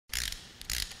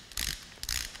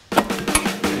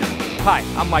Hi,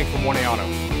 I'm Mike from 1A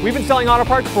Auto. We've been selling auto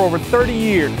parts for over 30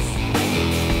 years.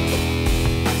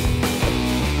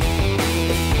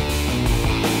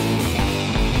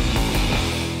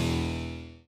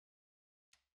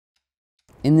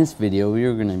 In this video, we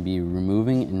are going to be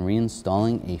removing and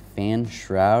reinstalling a fan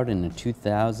shroud in a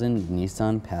 2000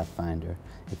 Nissan Pathfinder.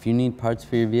 If you need parts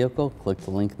for your vehicle, click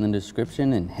the link in the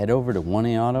description and head over to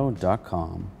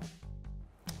 1aauto.com.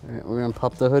 All right, we're going to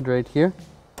pop the hood right here.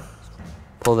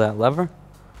 Pull that lever.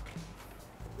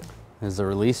 There's a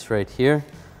release right here.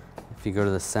 If you go to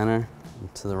the center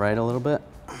and to the right a little bit,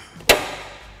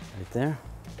 right there.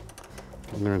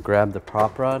 I'm going to grab the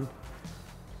prop rod.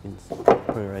 You can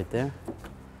put it right there.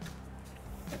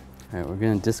 All right, we're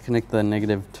going to disconnect the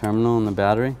negative terminal in the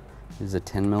battery. Use a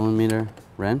 10mm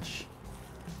wrench.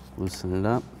 Loosen it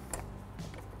up.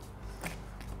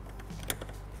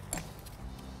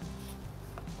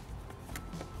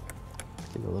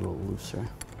 Get a little looser.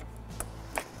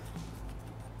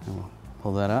 And we'll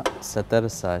pull that up, set that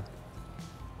aside.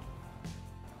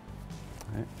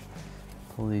 All right,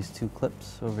 pull these two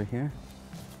clips over here.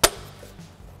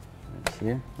 Right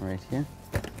here, right here.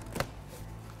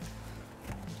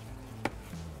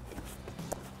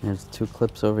 There's two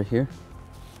clips over here.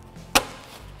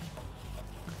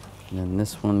 And then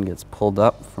this one gets pulled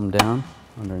up from down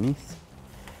underneath.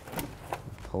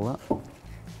 Pull up.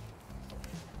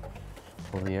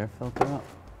 Pull the air filter up.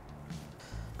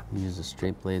 Use a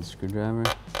straight blade screwdriver.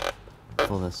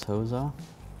 Pull this hose off.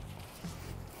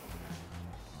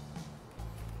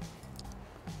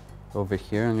 Over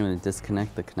here, I'm going to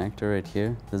disconnect the connector right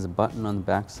here. There's a button on the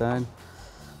back side.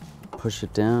 Push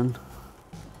it down.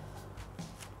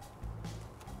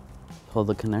 Pull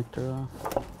the connector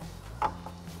off.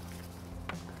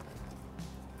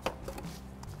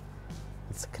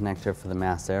 It's a connector for the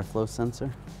mass airflow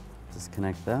sensor.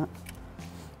 Disconnect that.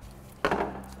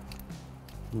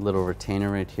 Little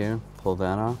retainer right here, pull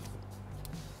that off.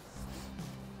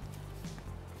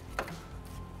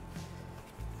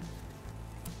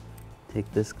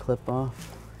 Take this clip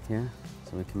off here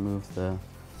so we can move the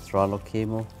throttle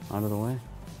cable out of the way.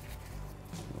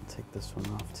 We'll take this one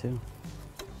off too.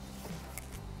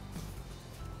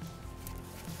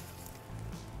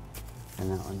 And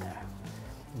that one there.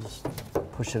 Just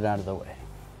push it out of the way.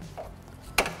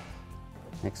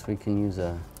 Next we can use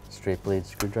a straight blade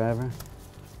screwdriver.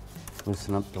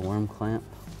 Loosen up the worm clamp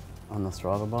on the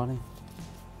throttle body.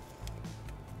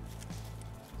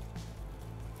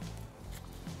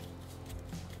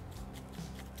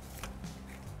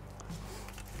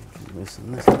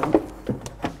 Loosen this up.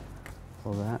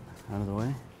 Pull that out of the way.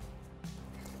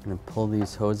 I'm going to pull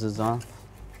these hoses off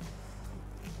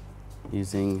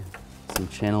using some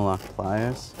channel lock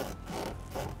pliers.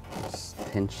 Just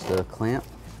pinch the clamp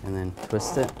and then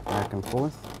twist it back and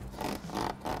forth.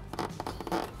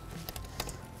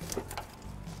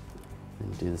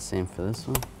 And do the same for this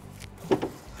one.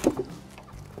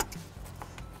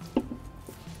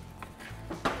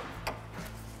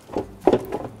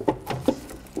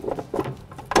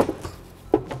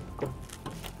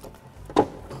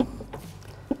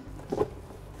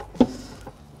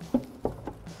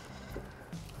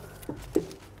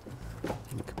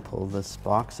 Pull this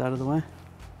box out of the way.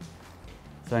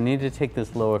 So I need to take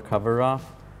this lower cover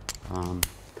off. I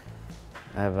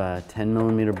have a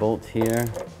 10mm bolt here.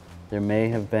 There may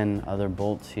have been other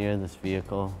bolts here. This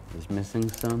vehicle is missing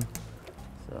some.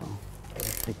 So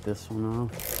let's take this one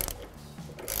off.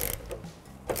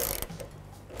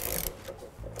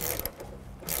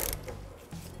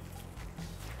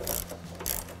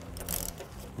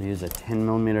 I'll use a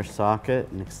 10mm socket,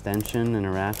 an extension, and a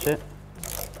ratchet.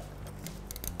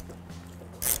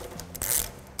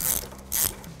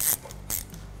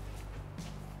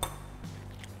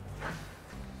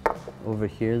 Over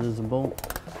here, there's a bolt.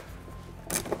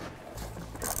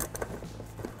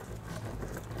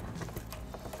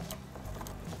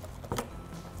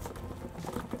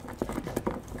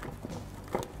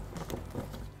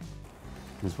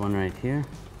 There's one right here.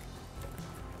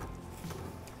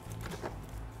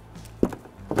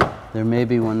 There may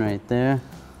be one right there,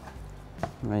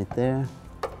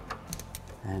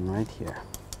 and right here.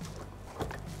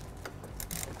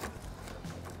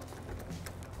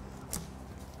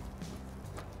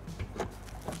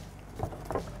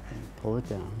 Pull it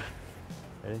down.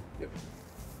 Ready? Yep.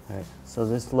 All right, so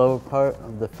this lower part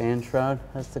of the fan shroud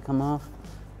has to come off.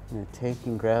 I'm gonna take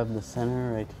and grab the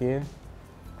center right here,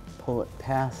 pull it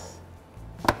past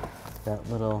that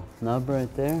little nub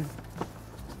right there.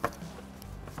 I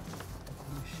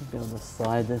should be able to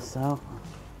slide this out.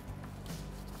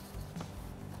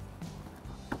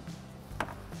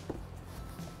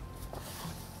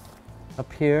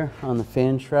 up here on the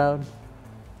fan shroud,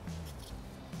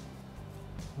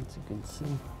 as you can see,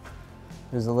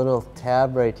 there's a little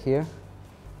tab right here.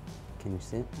 Can you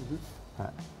see it? Mm-hmm. All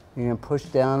right. You're going to push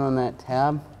down on that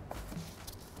tab,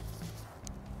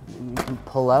 and you can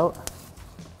pull out.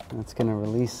 That's going to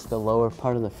release the lower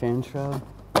part of the fan shroud.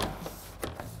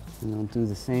 And I'll do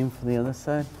the same for the other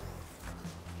side.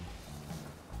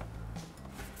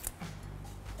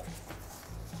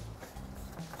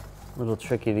 A little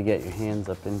tricky to get your hands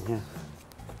up in here.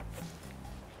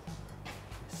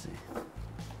 Let's see.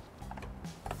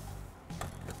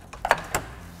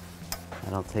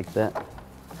 And I'll take that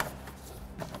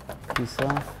piece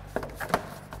off.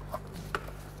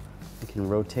 You can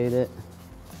rotate it,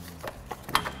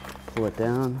 pull it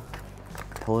down,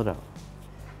 pull it out.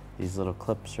 These little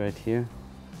clips right here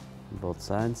on both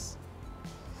sides.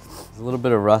 There's a little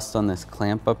bit of rust on this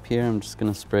clamp up here. I'm just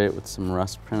going to spray it with some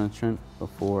rust penetrant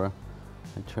before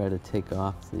I try to take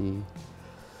off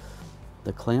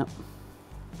the clamp.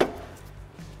 I'm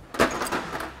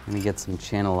going to get some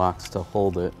channel locks to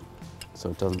hold it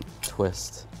so it doesn't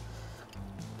twist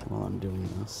while I'm doing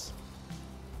this.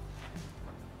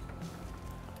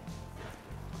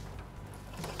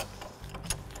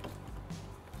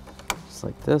 Just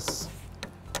like this.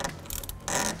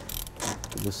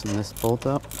 Loosen this bolt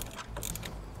up.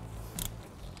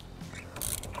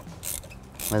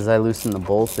 As I loosen the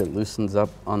bolt, it loosens up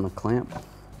on the clamp.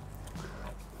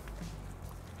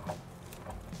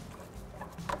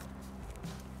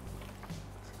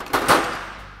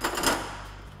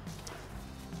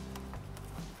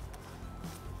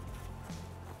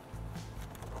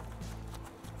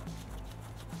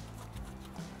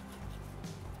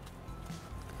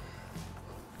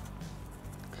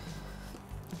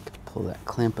 Pull that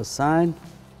clamp aside.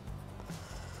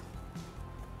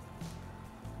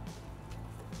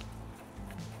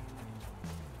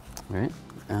 All right,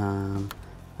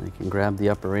 I can grab the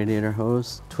upper radiator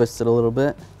hose, twist it a little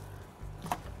bit,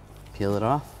 peel it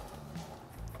off.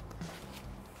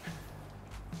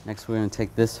 Next we're going to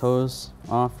take this hose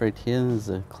off right here. There's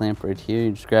a clamp right here.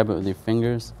 You just grab it with your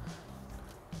fingers,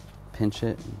 pinch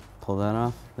it, and pull that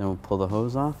off. Then we'll pull the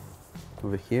hose off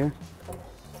over here.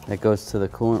 That goes to the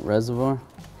coolant reservoir,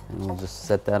 and we'll just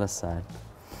set that aside.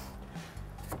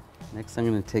 Next I'm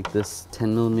going to take this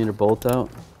 10mm bolt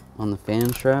out on the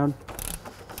fan shroud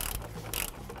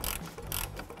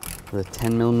with a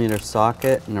 10mm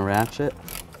socket and a ratchet.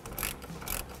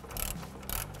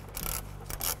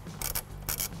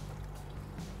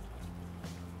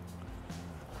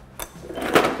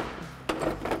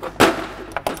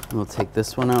 And we'll take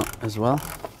this one out as well.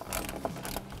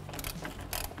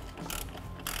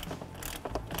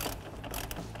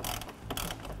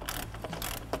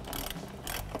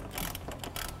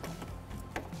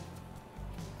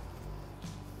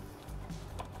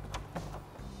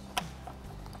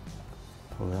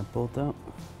 Pull that bolt out.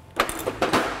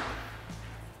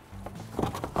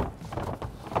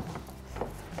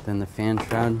 Then the fan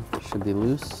shroud should be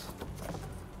loose.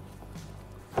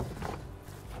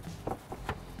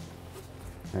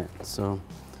 Alright, so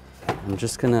I'm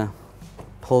just gonna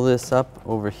pull this up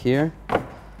over here.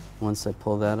 Once I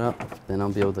pull that up, then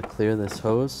I'll be able to clear this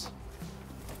hose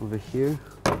over here.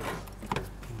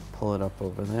 Pull it up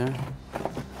over there.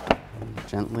 And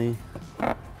gently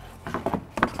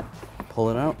pull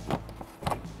it out.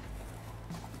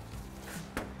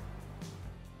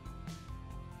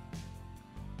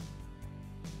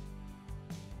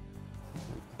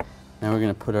 Now we're going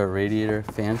to put our radiator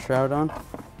fan shroud on.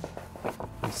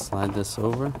 Slide this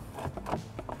over.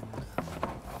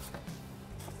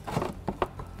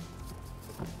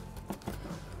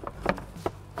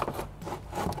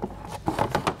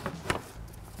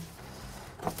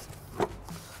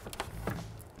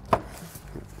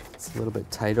 It's a little bit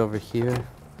tight over here.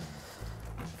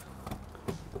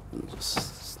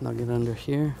 Just snug it under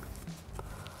here.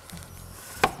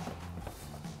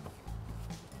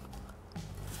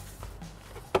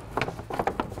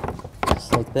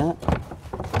 Just like that.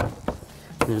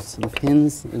 There's some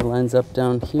pins. It lines up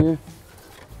down here.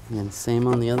 And then same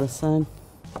on the other side.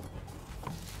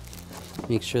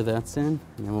 Make sure that's in.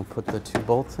 And then we'll put the two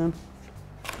bolts in.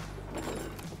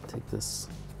 Take this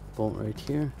bolt right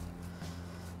here.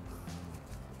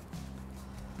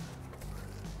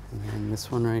 And then this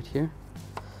one right here.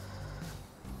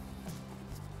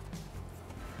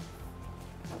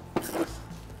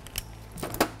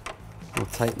 We'll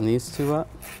tighten these two up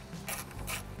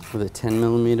with a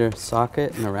 10mm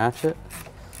socket and a ratchet.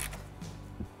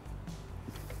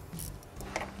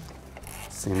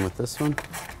 Same with this one.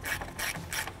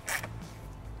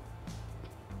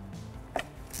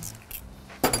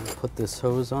 Put this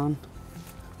hose on.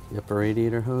 the upper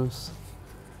radiator hose.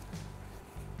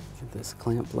 Get this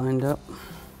clamp lined up.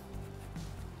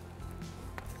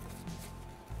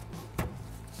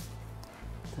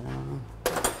 Down.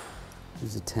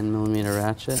 Use a 10mm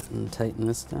ratchet and tighten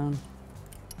this down.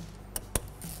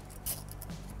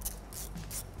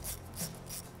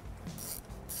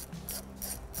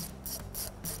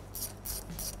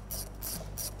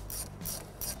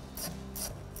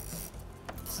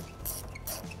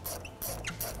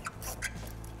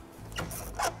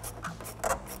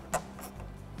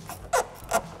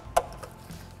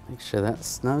 Make sure that's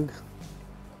snug.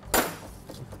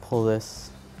 Pull this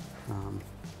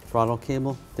throttle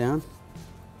cable down.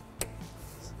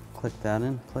 Click that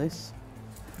in place.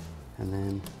 And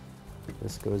then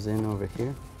this goes in over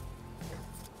here.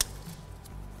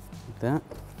 Like that.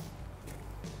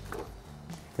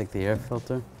 Take the air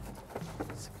filter.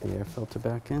 Stick the air filter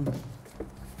back in.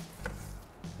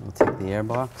 We'll take the air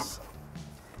box.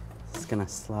 It's gonna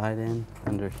slide in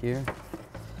under here.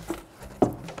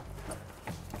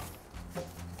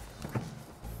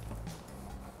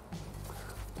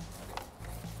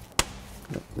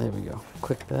 Yep, there we go.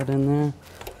 Click that in there.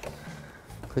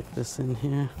 Click this in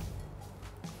here.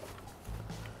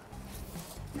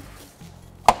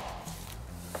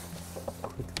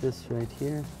 Click this right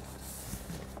here.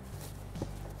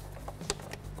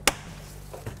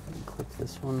 And click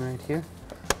this one right here.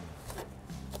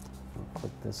 I'll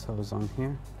click this hose on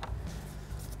here.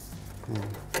 And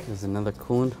there's another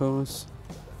coolant hose.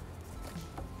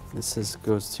 This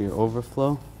goes to your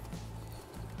overflow.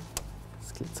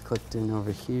 This gets clipped in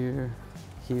over here,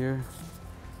 here.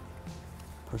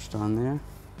 Pushed on there.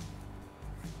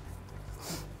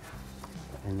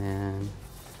 And then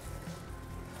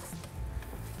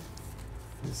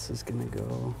this is gonna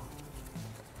go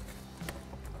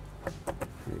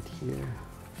right here.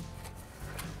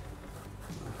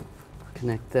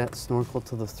 Connect that snorkel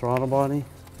to the throttle body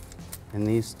and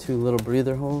these two little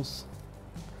breather hoses.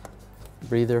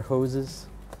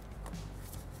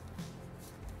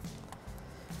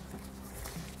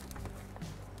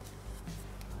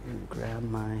 Grab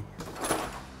my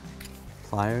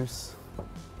pliers,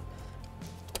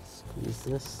 squeeze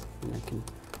this, and I can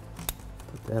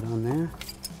put that on there.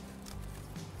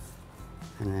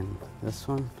 And then this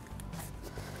one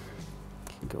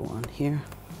can go on here.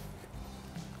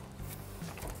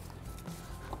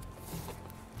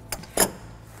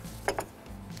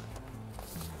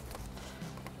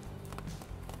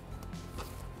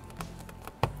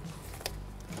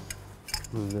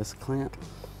 Move this clamp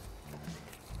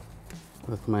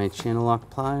with my channel lock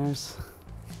pliers.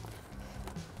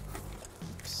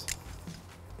 Oops.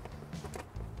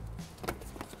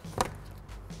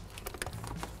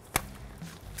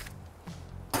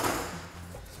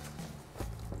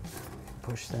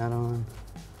 Push that on.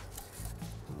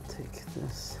 I'll take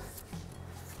this.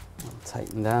 I'll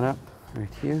tighten that up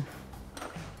right here.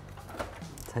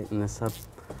 Tighten this up.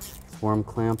 Worm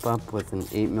clamp up with an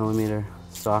 8mm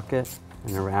socket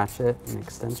and a ratchet and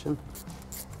extension.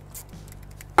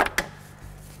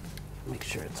 Make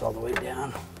sure it's all the way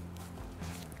down.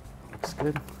 Looks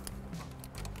good.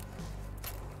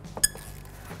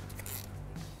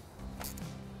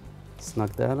 Snug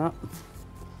that up.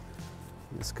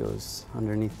 This goes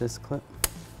underneath this clip,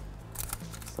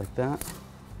 just like that.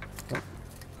 Oh.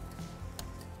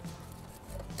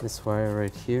 This wire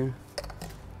right here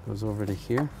goes over to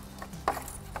here.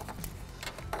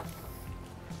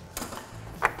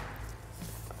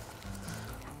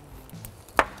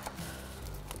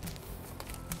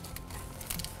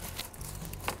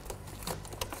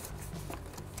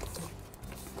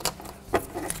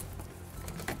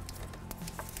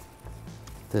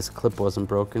 This clip wasn't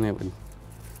broken, it would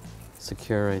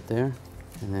secure right there.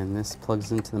 And then this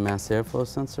plugs into the mass airflow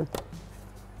sensor,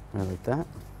 right like that.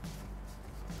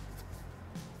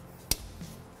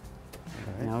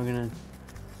 Right. Now we're gonna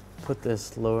put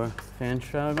this lower fan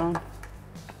shroud on.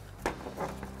 Get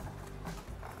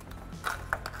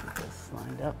this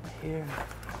lined up here.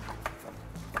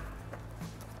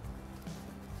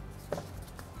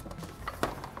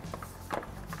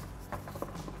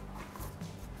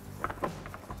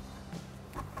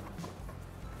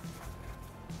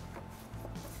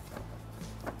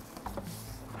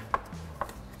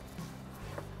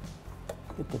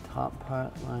 Get the top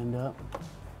part lined up.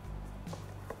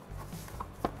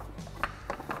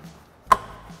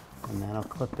 And that'll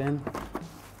clip in.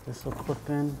 This will clip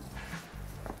in.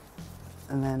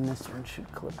 And then this one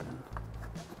should clip in.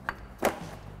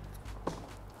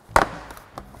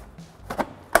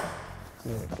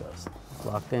 There it goes. It's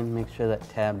locked in. Make sure that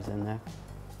tab's in there.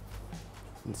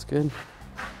 That's good.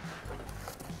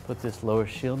 Put this lower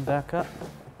shield back up.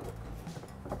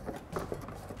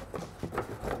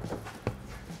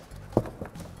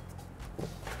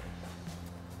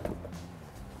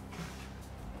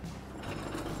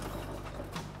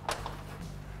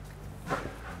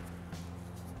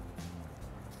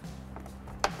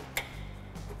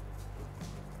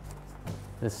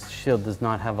 This shield does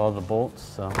not have all the bolts,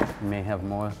 so you may have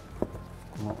more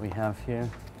than what we have here.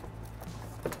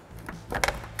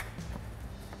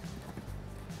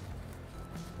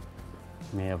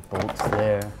 You may have bolts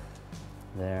there,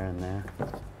 there, and there.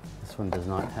 This one does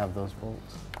not have those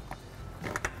bolts.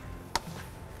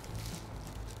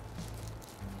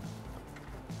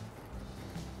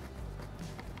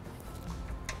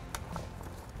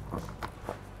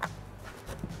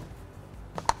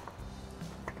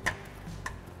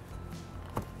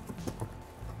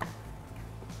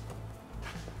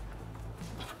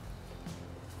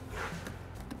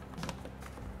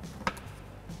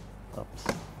 Oops,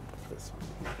 this one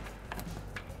here.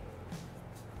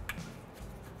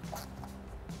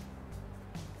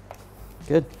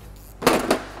 Good.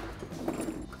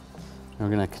 Now we're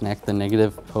going to connect the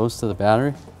negative post to the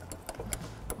battery.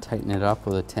 Tighten it up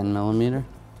with a 10mm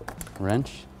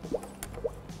wrench.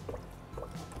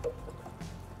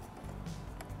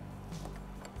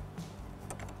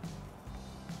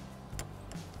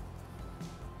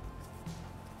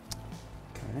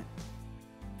 Okay.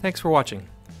 Thanks for watching.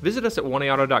 Visit us at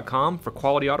 1aauto.com for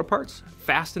quality auto parts,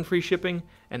 fast and free shipping,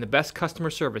 and the best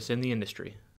customer service in the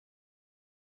industry.